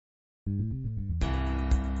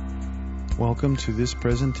Welcome to this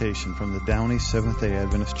presentation from the Downey Seventh-day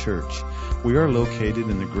Adventist Church. We are located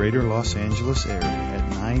in the greater Los Angeles area at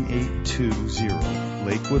 9820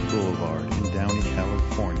 Lakewood Boulevard in Downey,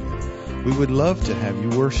 California. We would love to have you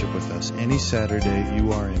worship with us any Saturday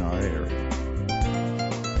you are in our area.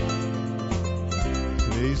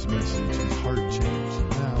 Today's message is Heart Change.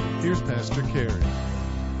 Now, here's Pastor Kerry.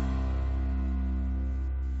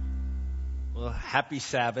 Well, happy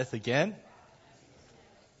Sabbath again.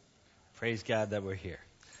 Praise God that we're here.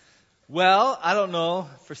 Well, I don't know.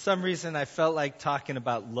 For some reason, I felt like talking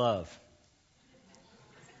about love.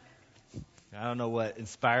 I don't know what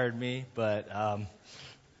inspired me, but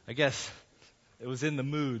I guess it was in the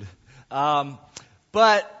mood.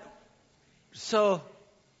 So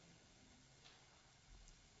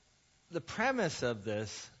the premise of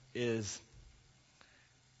this is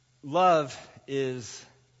love is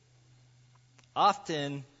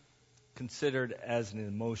often considered as an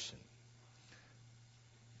emotion.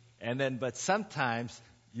 But sometimes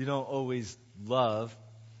you don't always love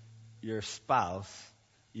your spouse,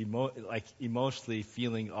 emotionally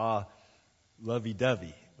feeling all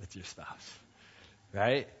lovey-dovey with your spouse,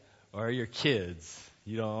 right? Or your kids.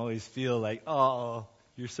 You don't always feel like, oh,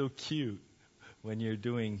 you're so cute when you're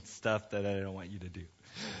doing stuff that I don't want you to do.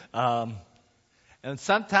 And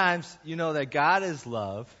sometimes you know that God is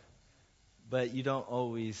love, but you don't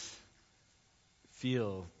always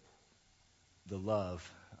feel the love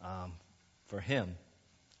for Him.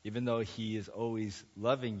 Even though He is always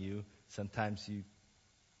loving you, sometimes you,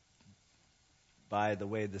 by the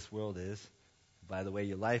way this world is, by the way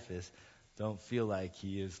your life is, don't feel like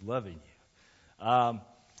He is loving you.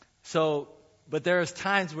 But there's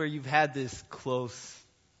times where you've had this close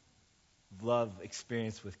love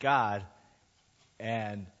experience with God,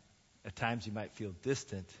 and at times you might feel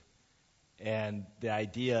distant. And the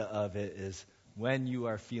idea of it is, when you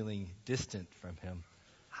are feeling distant from Him,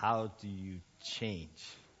 how do you change?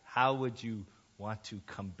 How would you want to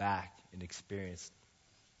come back and experience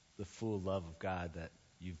the full love of God that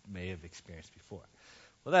you may have experienced before?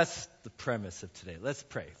 Well, that's the premise of today. Let's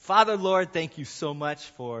pray. Father, Lord, thank you so much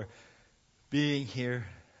for being here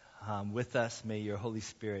with us. May your Holy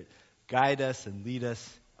Spirit guide us and lead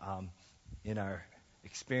us in our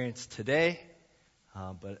experience today,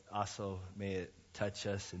 but also may it touch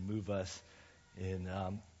us and move us in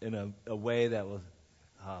a way that will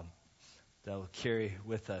carry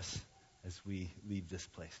with us as we leave this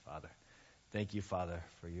place, Father. Thank you, Father,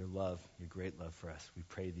 for your love, your great love for us. We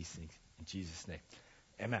pray these things in Jesus' name.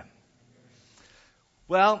 Amen.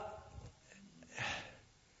 Well,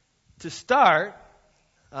 to start,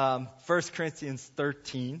 1 Corinthians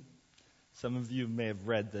 13. Some of you may have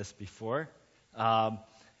read this before. But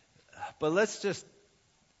let's just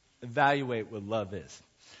evaluate what love is.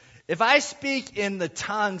 If I speak in the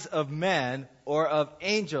tongues of men or of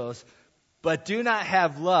angels, but do not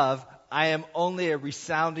have love, I am only a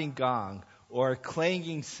resounding gong or a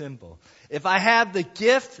clanging cymbal. If I have the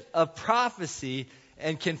gift of prophecy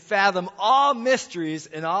and can fathom all mysteries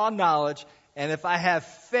and all knowledge, and if I have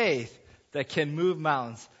faith that can move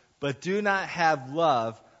mountains, but do not have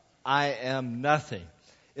love, I am nothing.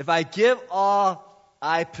 If I give all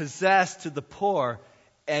I possess to the poor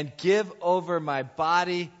and give over my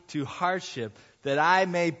body to hardship, that I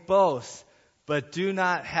may boast, but do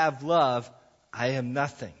not have love, I am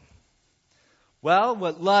nothing. Well,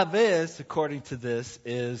 what love is, according to this,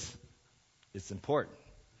 is it's important.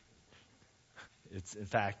 It's, in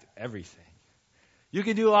fact, everything. You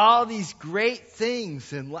can do all these great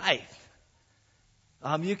things in life.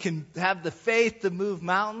 You can have the faith to move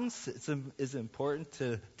mountains. It's important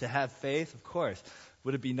to have faith, of course.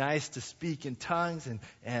 Would it be nice to speak in tongues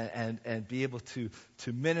and be able to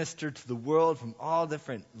minister to the world from all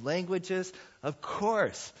different languages? Of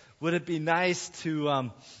course. Would it be nice to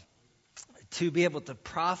be able to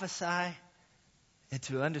prophesy and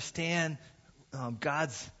to understand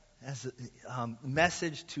God's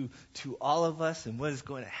message to all of us and what is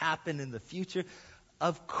going to happen in the future?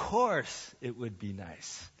 Of course it would be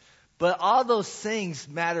nice. But all those things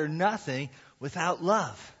matter nothing without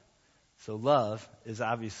love. So love is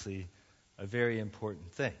obviously a very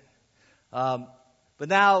important thing. But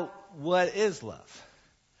now, what is love?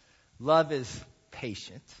 Love is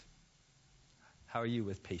patient. How are you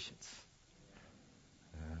with patience?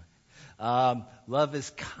 Love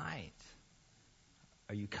is kind.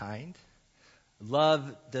 Are you kind?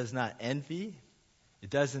 Love does not envy.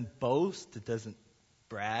 It doesn't boast. It doesn't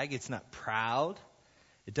brag. It's not proud.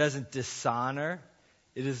 It doesn't dishonor.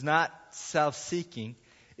 It is not self-seeking.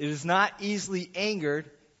 It is not easily angered.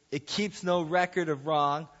 It keeps no record of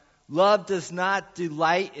wrong. Love does not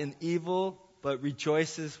delight in evil, but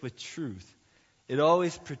rejoices with truth. It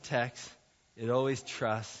always protects, it always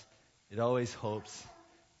trusts, it always hopes,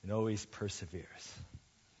 it always perseveres.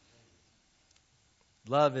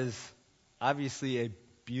 Love is obviously a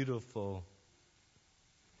beautiful,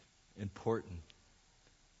 important,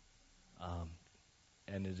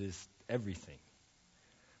 and it is everything.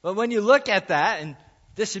 But when you look at that, and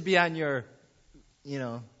this should be on your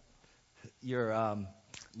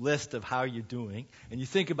list of how you're doing, and you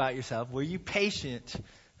think about yourself, were you patient?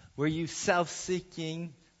 Were you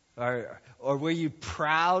self-seeking? Or were you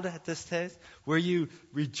proud at this test? Were you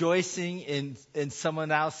rejoicing in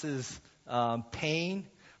someone else's pain?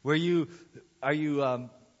 Are you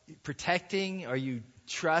protecting? Are you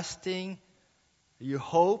trusting? Are you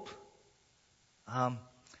hope?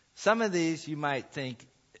 Some of these you might think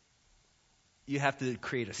you have to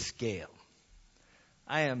create a scale.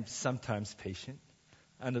 I am sometimes patient.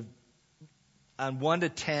 On 1 to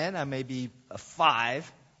 10, I may be a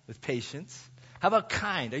 5 with patience. How about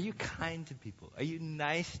kind? Are you kind to people? Are you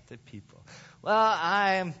nice to people? Well,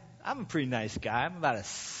 I'm a pretty nice guy. I'm about a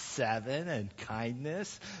 7 in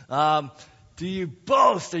kindness. Do you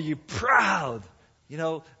boast? Are you proud?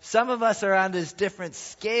 Some of us are on these different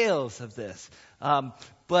scales of this.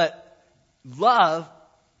 But love,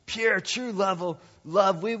 pure, true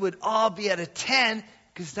love, we would all be at a 10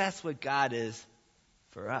 because that's what God is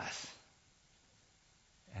for us.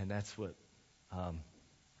 And that's what,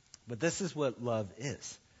 but this is what love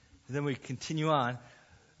is. And then we continue on.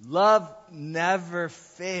 Love never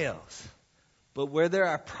fails. But where there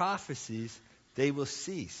are prophecies, they will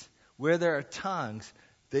cease. Where there are tongues,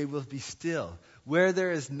 they will be still. Where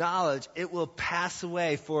there is knowledge, it will pass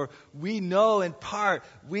away. For we know in part,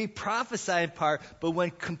 we prophesy in part, but when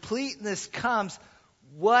completeness comes,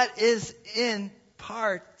 what is in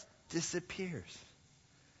part disappears.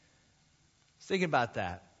 Thinking about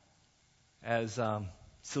that as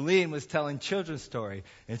Celine was telling children's story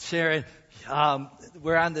and sharing,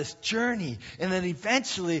 we're on this journey, and then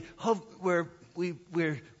eventually we're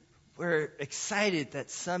excited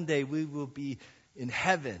that someday we will be in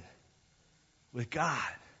heaven with God.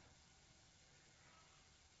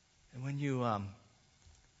 And when you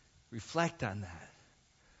reflect on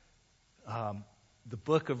that, the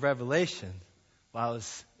book of Revelation, while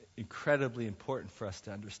it's incredibly important for us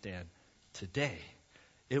to understand today,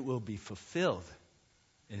 it will be fulfilled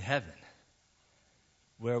in heaven,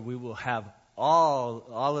 where we will have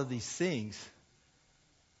all of these things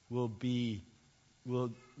will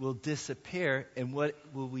disappear, and what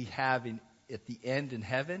will we have at the end in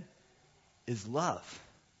heaven is love.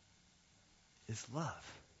 Is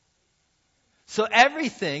love. So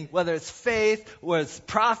everything, whether it's faith, whether it's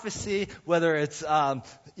prophecy, whether it's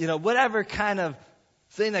whatever kind of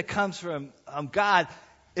thing that comes from God,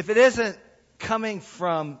 if it isn't coming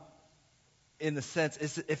from, in the sense,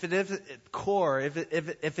 if it isn't core,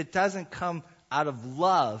 if it doesn't come out of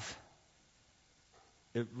love,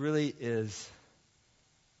 it really is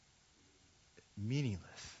meaningless.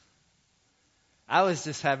 I was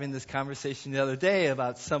just having this conversation the other day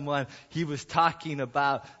about someone. He was talking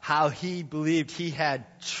about how he believed he had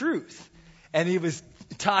truth. And he was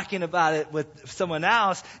talking about it with someone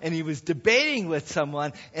else, and he was debating with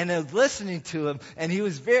someone, and I was listening to him, and he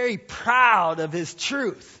was very proud of his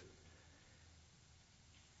truth.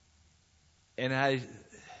 And I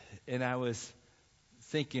was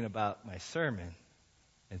thinking about my sermon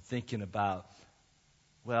and thinking about,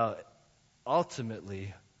 well,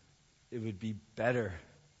 ultimately, it would be better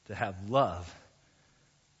to have love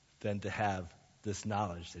than to have this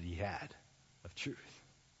knowledge that he had of truth.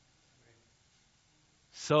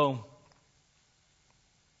 So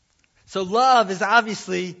love is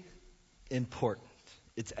obviously important.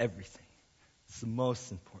 It's everything. It's the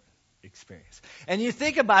most important experience. And you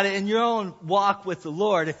think about it in your own walk with the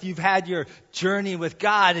Lord. If you've had your journey with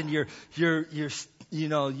God and you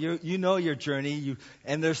know your journey,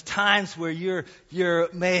 and there's times where you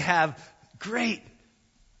may have great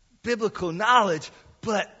biblical knowledge,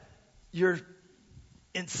 but you're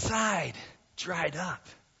inside dried up,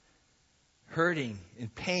 hurting, in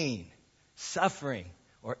pain, suffering,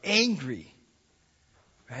 or angry,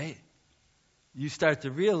 right? You start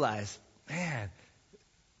to realize, man,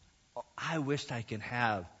 I wish I could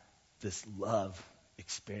have this love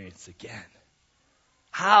experience again.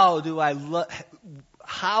 How I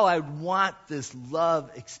want this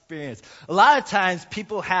love experience. A lot of times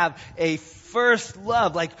people have a first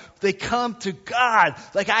love, like they come to God.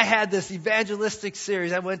 Like I had this evangelistic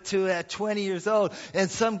series I went to at 20 years old,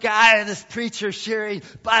 and some guy and this preacher sharing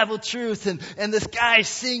Bible truth, and this guy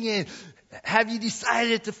singing, Have you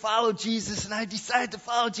decided to follow Jesus? And I decided to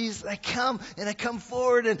follow Jesus. And I come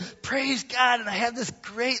forward and praise God. And I have this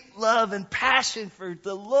great love and passion for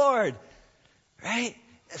the Lord. Right?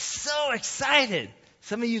 So excited.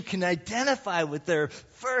 Some of you can identify with their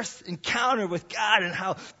first encounter with God and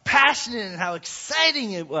how passionate and how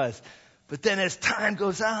exciting it was. But then as time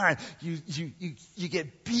goes on, you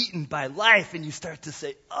get beaten by life and you start to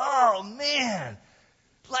say, oh man,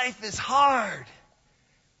 life is hard.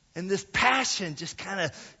 And this passion just kind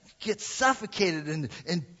of gets suffocated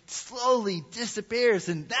and slowly disappears.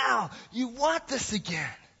 And now you want this again.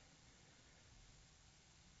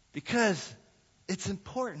 Because it's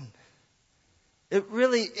important. It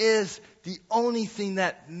really is the only thing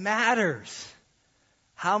that matters.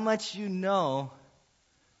 How much you know,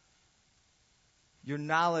 your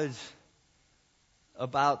knowledge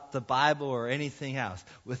about the Bible or anything else.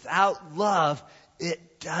 Without love,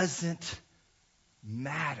 it doesn't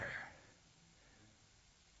matter.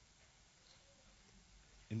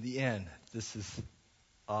 In the end, this is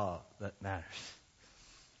all that matters.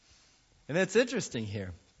 And it's interesting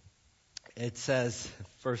here. It says,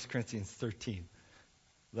 1 Corinthians 13,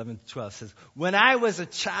 11 to 12 says, when I was a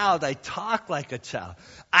child, I talked like a child.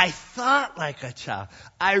 I thought like a child.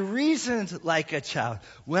 I reasoned like a child.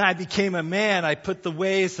 When I became a man, I put the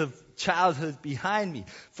ways of childhood behind me.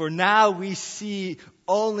 For now we see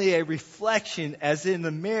only a reflection as in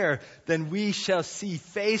the mirror, then we shall see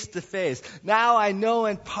face to face. Now I know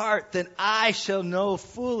in part, then I shall know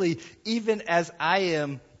fully, even as I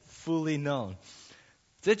am fully known.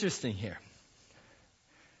 It's interesting here.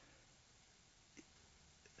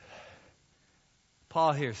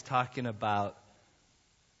 Paul here is talking about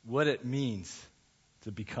what it means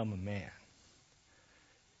to become a man.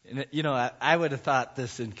 And, I would have thought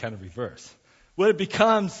this in kind of reverse. What it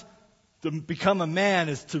becomes to become a man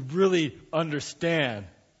is to really understand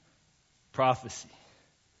prophecy.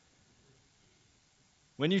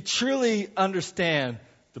 When you truly understand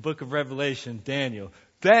the book of Revelation, Daniel,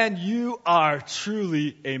 then you are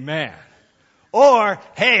truly a man. Or,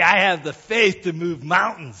 hey, I have the faith to move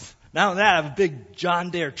mountains. Not only that, I have a big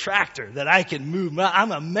John Deere tractor that I can move.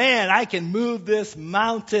 I'm a man. I can move this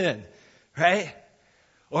mountain. Right?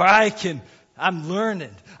 Or I'm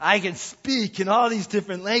learned. I can speak in all these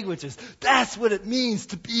different languages. That's what it means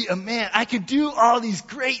to be a man. I can do all these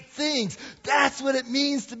great things. That's what it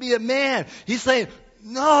means to be a man. He's saying,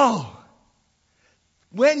 no.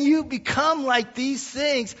 When you become like these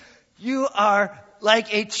things, you are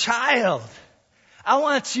like a child. I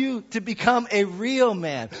want you to become a real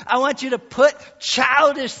man. I want you to put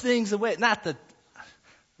childish things away.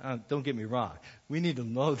 Don't get me wrong. We need to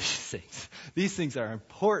know these things. These things are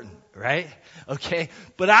important, right? Okay?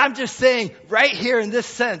 But I'm just saying right here in this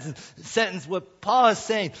sentence, what Paul is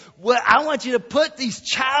saying, I want you to put these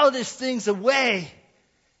childish things away.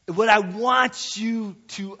 What I want you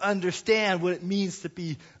to understand, what it means to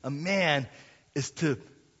be a man, is to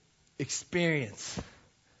experience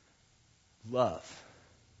love.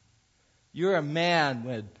 You're a man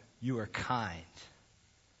when you are kind,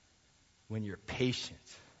 when you're patient,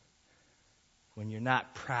 when you're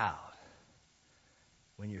not proud,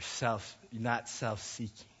 when you're not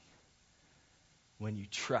self-seeking, when you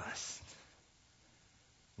trust,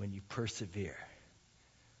 when you persevere.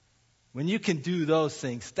 When you can do those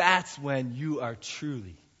things, that's when you are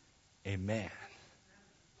truly a man.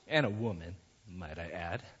 And a woman, might I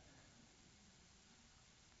add.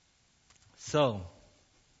 So,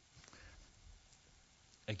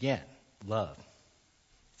 again, love.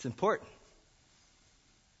 It's important.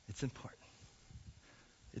 It's important.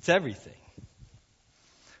 It's everything.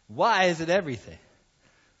 Why is it everything?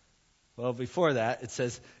 Well, before that, it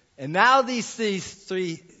says, and now these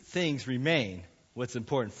three things remain. What's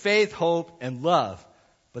important? Faith, hope, and love.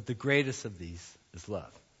 But the greatest of these is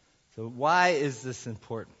love. So why is this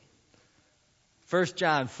important? 1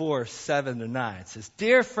 John 4, 7-9 says,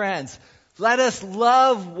 dear friends, let us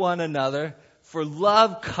love one another, for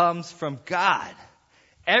love comes from God.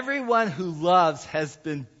 Everyone who loves has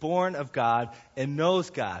been born of God and knows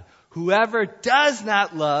God. Whoever does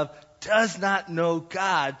not love does not know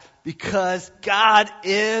God, because God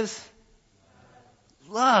is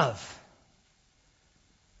love.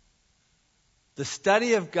 The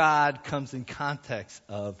study of God comes in context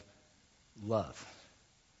of love.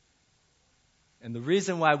 And the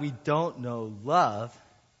reason why we don't know love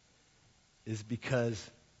is because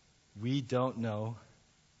we don't know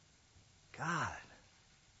God.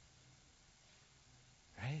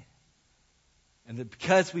 Right? And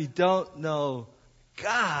because we don't know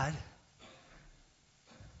God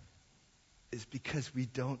is because we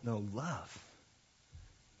don't know love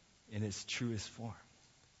in its truest form.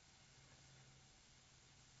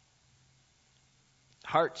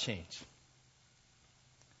 heart change.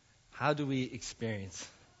 How do we experience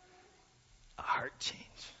a heart change?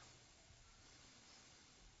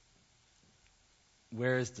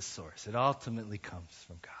 Where is the source? It ultimately comes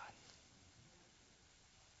from God.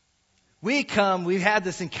 We've had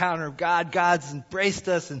this encounter of God. God's embraced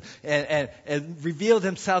us and revealed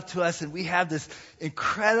himself to us, and we have this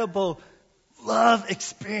incredible love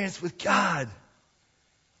experience with God.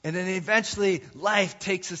 And then eventually life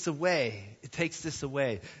takes us away. It takes this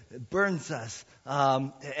away. It burns us.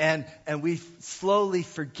 And we slowly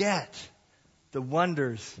forget the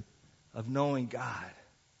wonders of knowing God.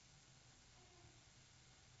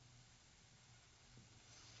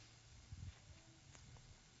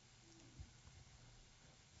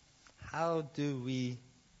 How do we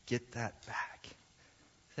get that back?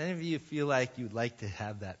 Does any of you feel like you'd like to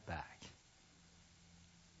have that back?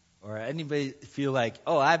 Or anybody feel like,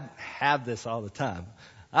 oh, I have this all the time.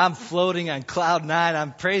 I'm floating on cloud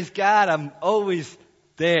nine. Praise God, I'm always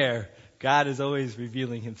there. God is always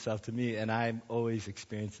revealing himself to me, and I'm always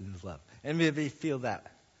experiencing his love. Anybody feel that?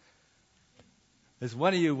 There's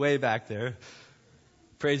one of you way back there.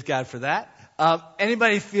 Praise God for that.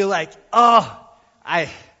 Anybody feel like,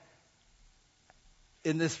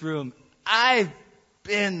 in this room, I've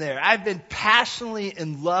been there. I've been passionately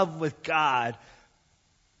in love with God,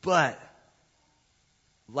 but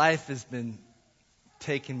life has been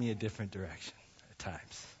taking me a different direction at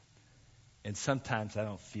times. And sometimes I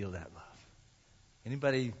don't feel that love.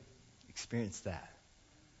 Anybody experience that?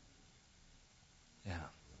 Yeah.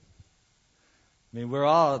 I mean, we're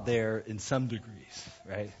all there in some degrees,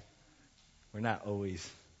 right? We're not always.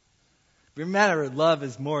 Remember, love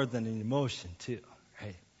is more than an emotion, too.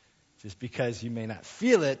 Right? Just because you may not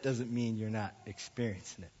feel it doesn't mean you're not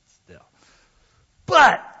experiencing it still.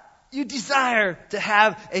 But you desire to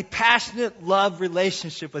have a passionate love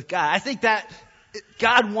relationship with God. I think that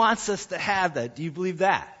God wants us to have that. Do you believe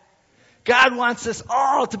that? God wants us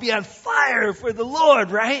all to be on fire for the Lord,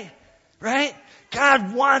 right? Right?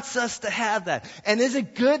 God wants us to have that. And is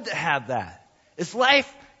it good to have that? Is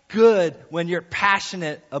life good when you're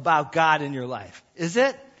passionate about God in your life? Is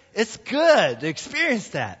it? It's good to experience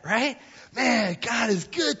that, right? Man, God is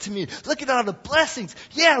good to me. Look at all the blessings.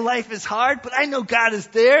 Yeah, life is hard, but I know God is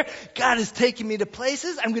there. God is taking me to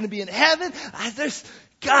places. I'm going to be in heaven.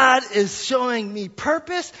 God is showing me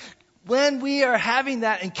purpose. When we are having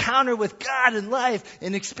that encounter with God in life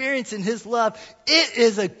and experiencing his love, it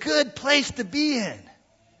is a good place to be in.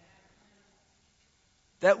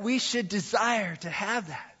 That we should desire to have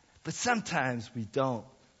that. But sometimes we don't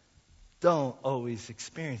always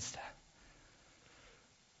experience that.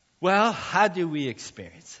 Well, how do we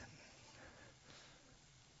experience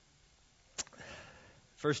it?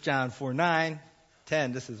 1 John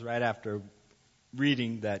 4:9-10, this is right after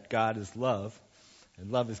reading that God is love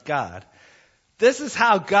and love is God. This is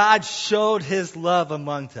how God showed his love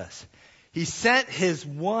among us. He sent his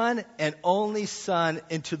one and only Son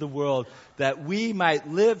into the world that we might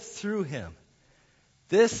live through him.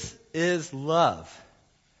 This is love.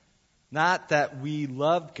 Not that we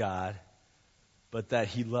loved God, but that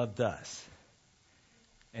he loved us.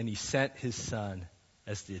 And he sent his Son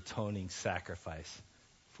as the atoning sacrifice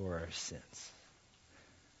for our sins.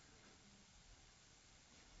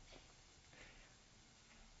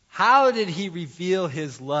 How did he reveal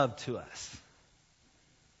his love to us?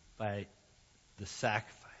 By the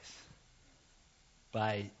sacrifice.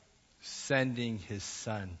 By sending his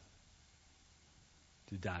Son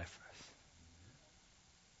to die for us.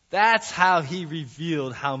 That's how he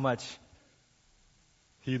revealed how much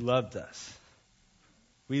he loved us.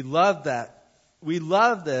 We love that. We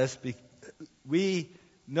love this. We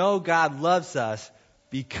know God loves us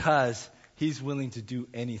because he's willing to do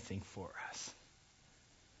anything for us.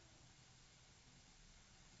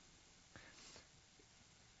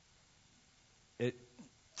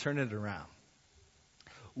 Turn it around.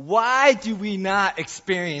 Why do we not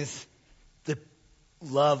experience the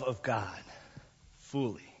love of God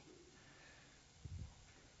fully?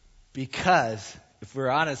 Because, if we're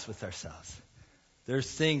honest with ourselves, there's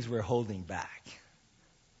things we're holding back.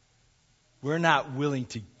 We're not willing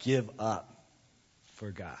to give up for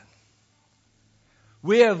God.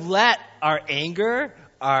 We have let our anger,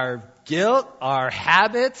 our guilt, our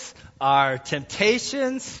habits, our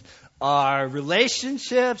temptations, our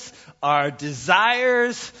relationships, our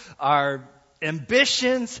desires, our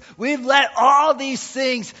ambitions, we've let all these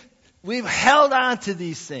things, we've held on to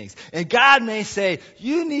these things. And God may say,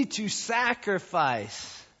 you need to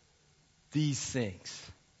sacrifice these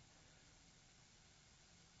things.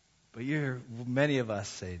 But many of us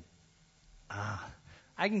say,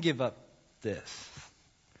 I can give up this,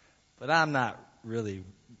 but I'm not really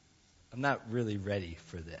ready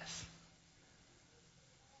for this.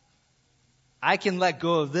 I can let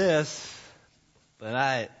go of this, but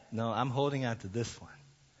I'm holding on to this one.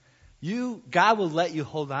 God will let you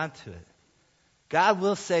hold on to it. God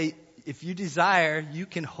will say, if you desire, you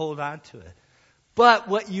can hold on to it. But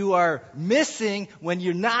what you are missing when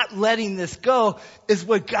you're not letting this go is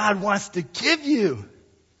what God wants to give you.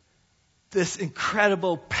 This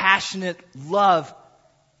incredible, passionate love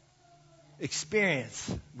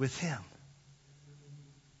experience with Him.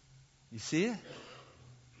 You see it?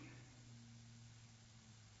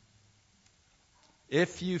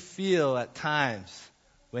 If you feel at times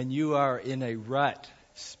when you are in a rut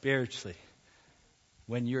spiritually,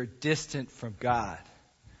 when you're distant from God,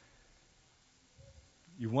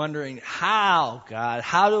 you're wondering, how, God,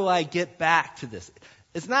 how do I get back to this?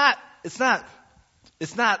 It's not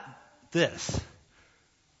this.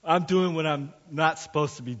 I'm doing what I'm not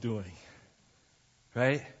supposed to be doing.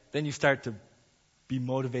 Right? Then you start to be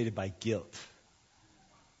motivated by guilt.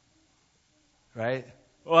 Right?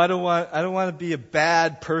 Oh, I don't want to be a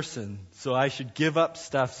bad person, so I should give up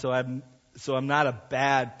stuff so I'm not a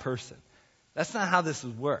bad person. That's not how this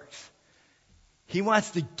works. He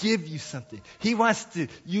wants to give you something. He wants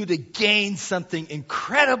you to gain something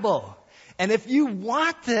incredible. And if you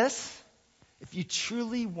want this, if you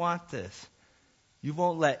truly want this, you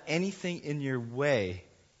won't let anything in your way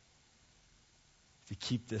to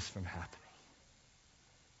keep this from happening.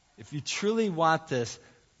 If you truly want this,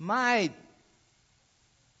 my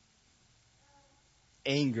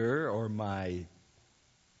anger or my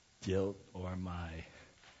guilt or my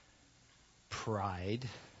pride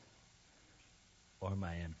or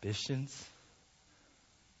my ambitions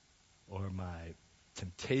or my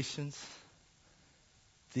temptations,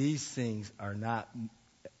 these things are not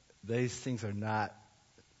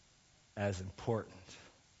as important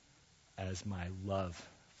as my love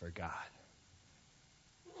for God.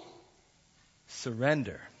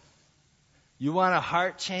 Surrender. You want a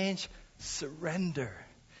heart change? Surrender.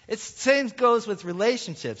 It's the same goes with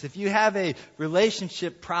relationships. If you have a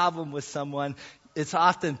relationship problem with someone, it's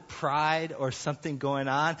often pride or something going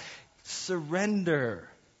on. Surrender.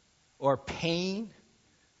 Or pain.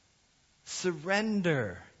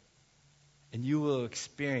 Surrender. And you will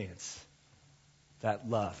experience that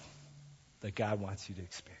love that God wants you to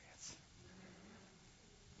experience.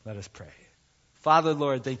 Let us pray. Father,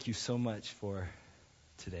 Lord, thank you so much for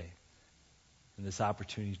today and this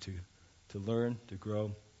opportunity to learn, to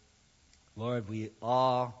grow. Lord, we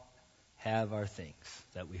all have our things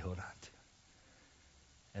that we hold on to.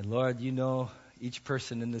 And Lord, you know each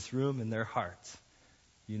person in this room and their hearts.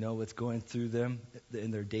 You know what's going through them in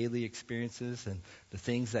their daily experiences and the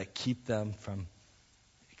things that keep them from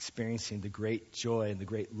experiencing the great joy and the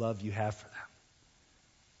great love you have for them.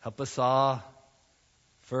 Help us all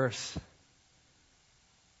first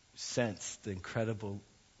sense the incredible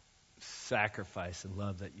sacrifice and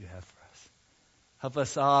love that you have for us. Help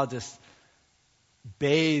us all just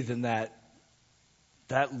bathe in that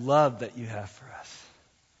love that you have for us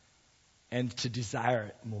and to desire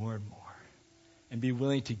it more and more and be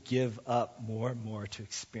willing to give up more and more to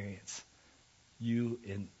experience you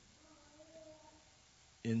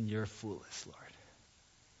in your fullness, Lord.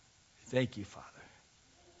 Thank you, Father.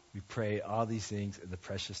 We pray all these things in the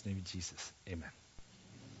precious name of Jesus. Amen.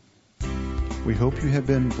 We hope you have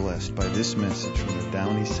been blessed by this message from the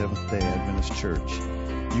Downey Seventh-day Adventist Church.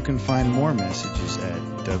 You can find more messages at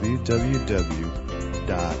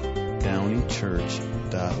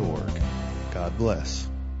www.downeychurch.org. God bless.